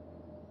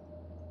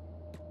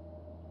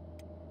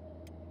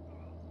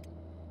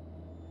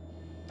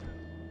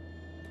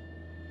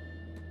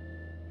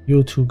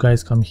 You two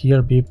guys come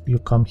here, Beep, you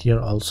come here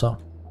also.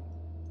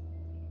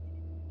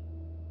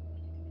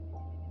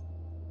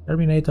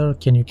 Terminator,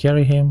 can you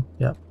carry him?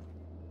 Yeah.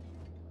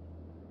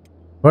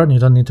 Burn, you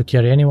don't need to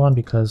carry anyone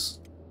because...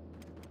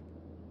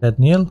 That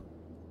Neil,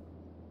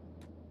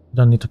 you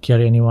don't need to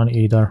carry anyone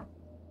either.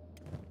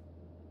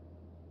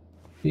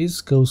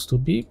 This goes to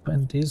Beep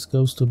and this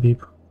goes to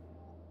Beep.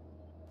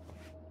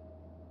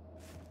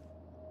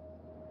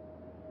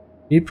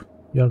 Beep,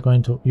 you're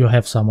going to... You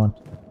have someone.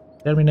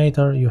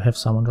 Terminator, you have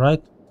someone,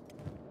 right?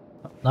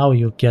 Now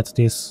you get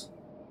this.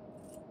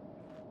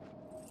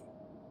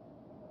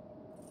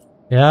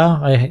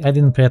 Yeah, I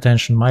didn't pay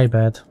attention, my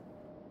bad.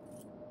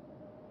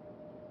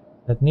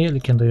 That nearly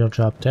can do your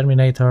job.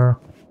 Terminator.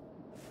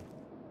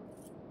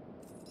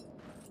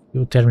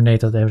 You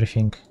terminated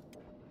everything.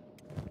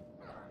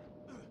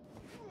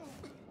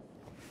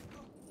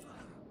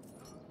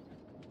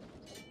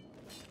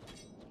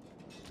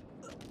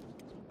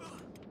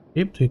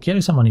 Pip, do you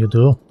carry someone? You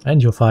do,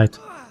 and you fight.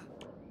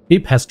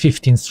 Pip has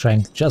 15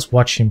 strength, just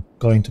watch him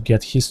going to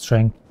get his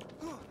strength.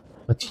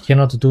 But he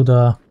cannot do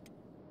the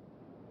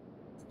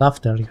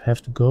stuff there, you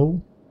have to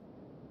go.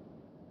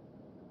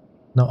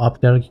 No,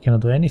 up there you cannot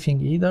do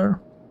anything either.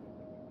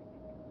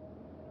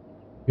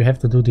 You have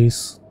to do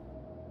this.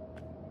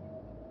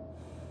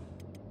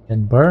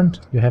 And Burn,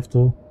 you have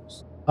to...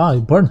 Ah,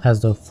 Burn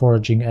has the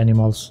foraging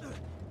animals.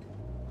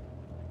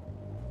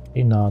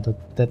 Okay, no,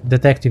 the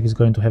detective is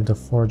going to have the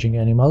foraging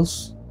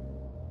animals.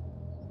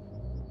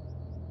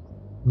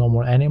 No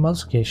more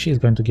animals. Okay, she's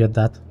going to get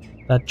that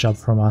job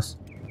from us.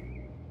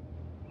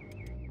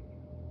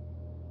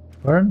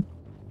 Burn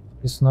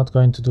is not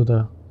going to do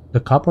the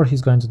copper,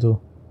 he's going to do.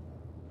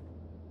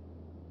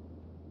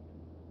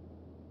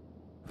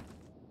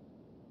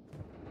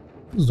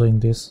 Who's doing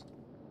this?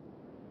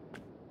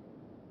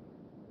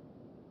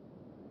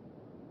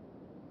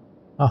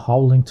 Ah,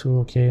 howling too,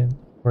 okay,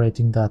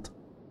 operating that.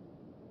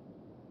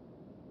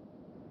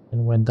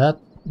 And when that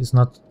is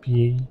not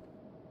be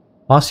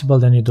possible,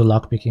 then you do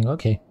lockpicking,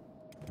 okay.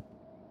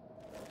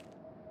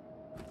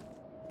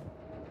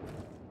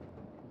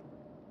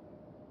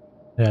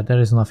 Yeah, there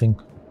is nothing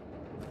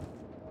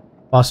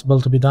possible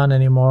to be done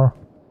anymore.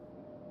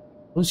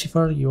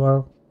 Lucifer, you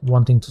are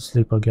wanting to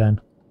sleep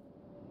again.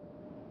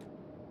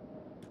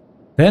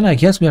 Then I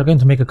guess we are going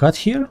to make a cut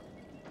here.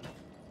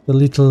 The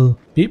little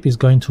Peep is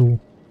going to...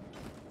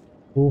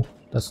 Oh,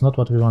 that's not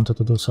what we wanted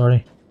to do,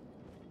 sorry.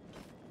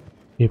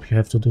 Peep, you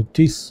have to do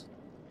this.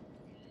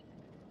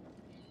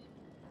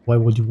 Why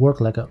would you work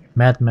like a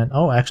madman?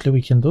 Oh, actually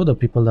we can do the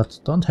people that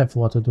don't have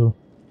what to do.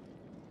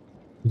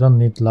 You don't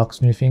need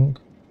locksmithing.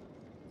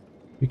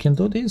 You can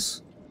do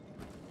this.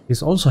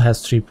 This also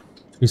has three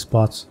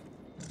spots.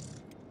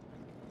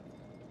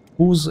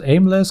 Who's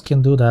aimless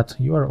can do that.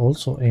 You are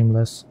also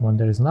aimless. When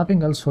there is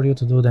nothing else for you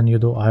to do, then you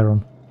do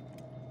iron.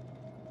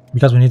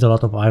 Because we need a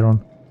lot of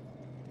iron.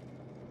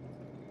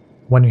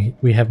 When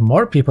we have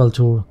more people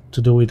to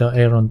do with the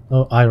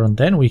iron,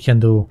 then we can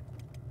do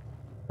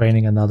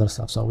training and other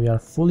stuff. So we are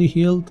fully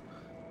healed.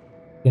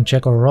 We can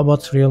check our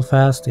robots real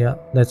fast. Yeah,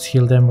 let's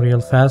heal them real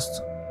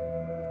fast.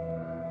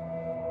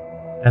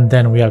 And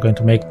then we are going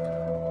to make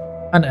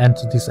an end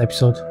to this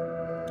episode.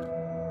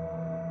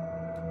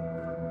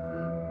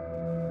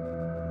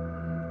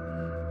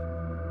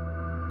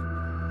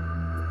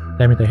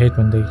 Damn it, I hate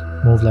when they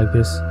move like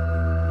this.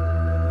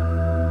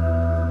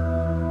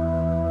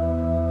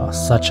 Oh,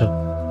 such a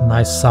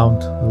nice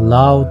sound.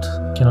 Loud.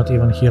 Cannot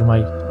even hear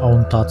my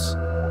own thoughts.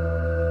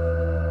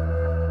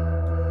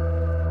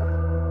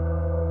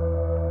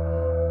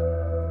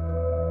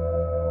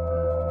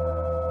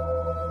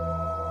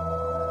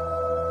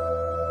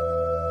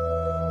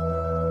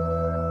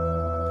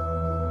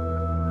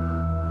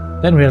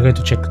 Then we are going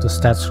to check the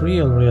stats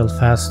real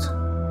fast.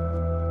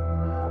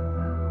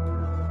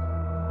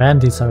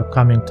 Bandits are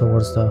coming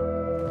towards the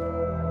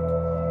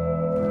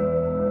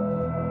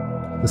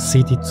the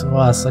city to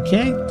us,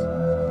 okay?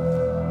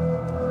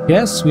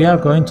 Yes, we are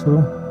going to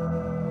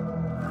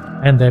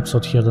end the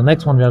episode here. The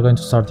next one we are going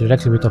to start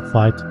directly with a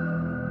fight.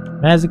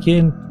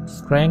 Mazikin,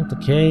 strength,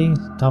 okay.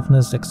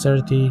 Toughness,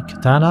 dexterity,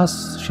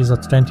 katanas. She's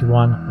at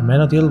 21.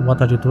 Amenadil,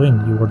 what are you doing?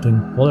 You were doing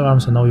polar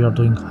arms and now you are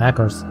doing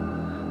hackers.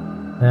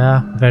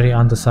 Yeah, very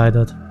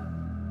undecided.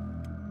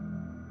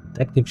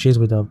 Detective, she's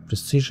with a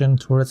precision,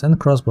 turrets and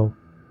crossbow.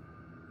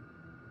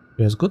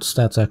 She has good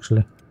stats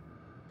actually.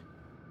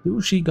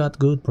 Yushi got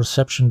good,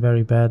 perception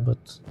very bad,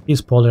 but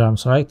his polar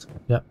arms, right?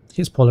 Yeah,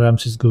 his polar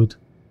arms is good.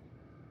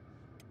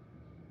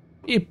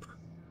 Pip.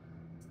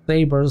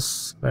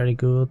 Sabers, very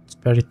good,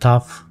 very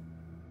tough.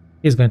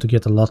 He's going to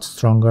get a lot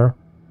stronger.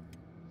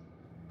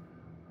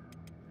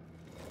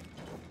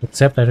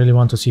 Except I really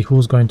want to see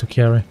who's going to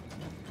carry.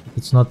 If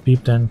it's not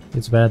Beep, then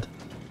it's bad.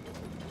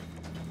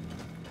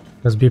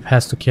 Because Beep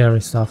has to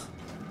carry stuff.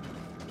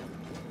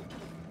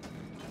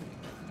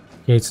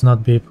 Okay, it's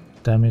not Beep,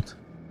 damn it.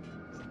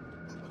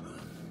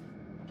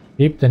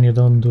 Beep, then you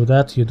don't do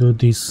that, you do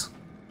this.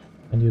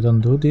 And you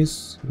don't do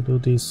this, you do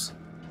this.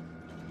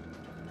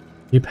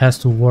 Beep has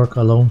to work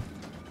alone.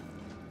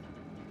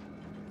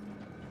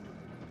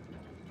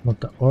 Not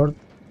the ord.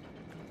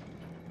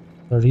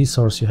 The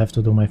resource you have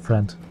to do, my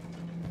friend.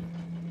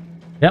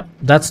 Yep,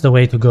 that's the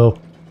way to go.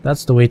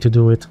 That's the way to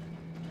do it.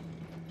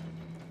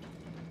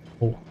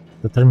 Oh,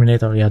 the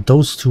Terminator. Yeah,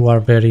 those two are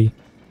very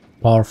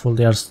powerful.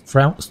 They are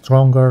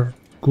stronger,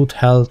 good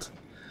health,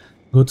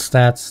 good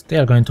stats. They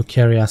are going to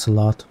carry us a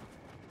lot.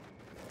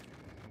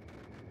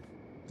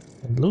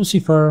 And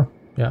Lucifer.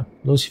 Yeah,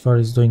 Lucifer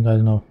is doing, I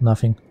don't know,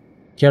 nothing.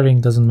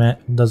 Carrying doesn't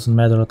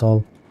matter at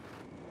all.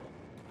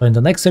 So in the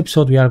next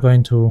episode we are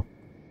going to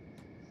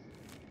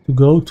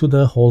go to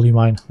the Holy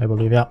Mine, I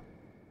believe, yeah.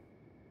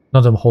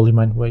 Not the Holy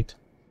Mine, wait.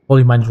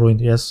 Holy Mine Ruin,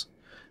 yes.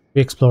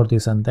 We explore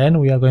this and then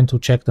we are going to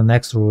check the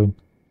next ruin.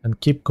 And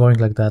keep going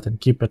like that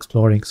and keep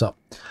exploring. So,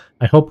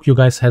 I hope you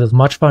guys had as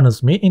much fun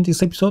as me in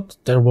this episode.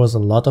 There was a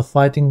lot of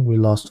fighting, we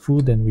lost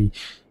food and we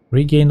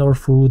regained our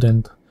food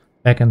and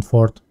back and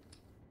forth.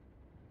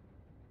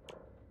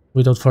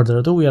 Without further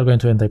ado, we are going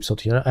to end the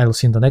episode here. I'll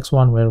see you in the next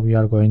one where we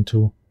are going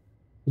to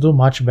do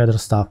much better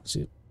stuff.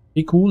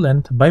 Be cool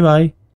and bye bye.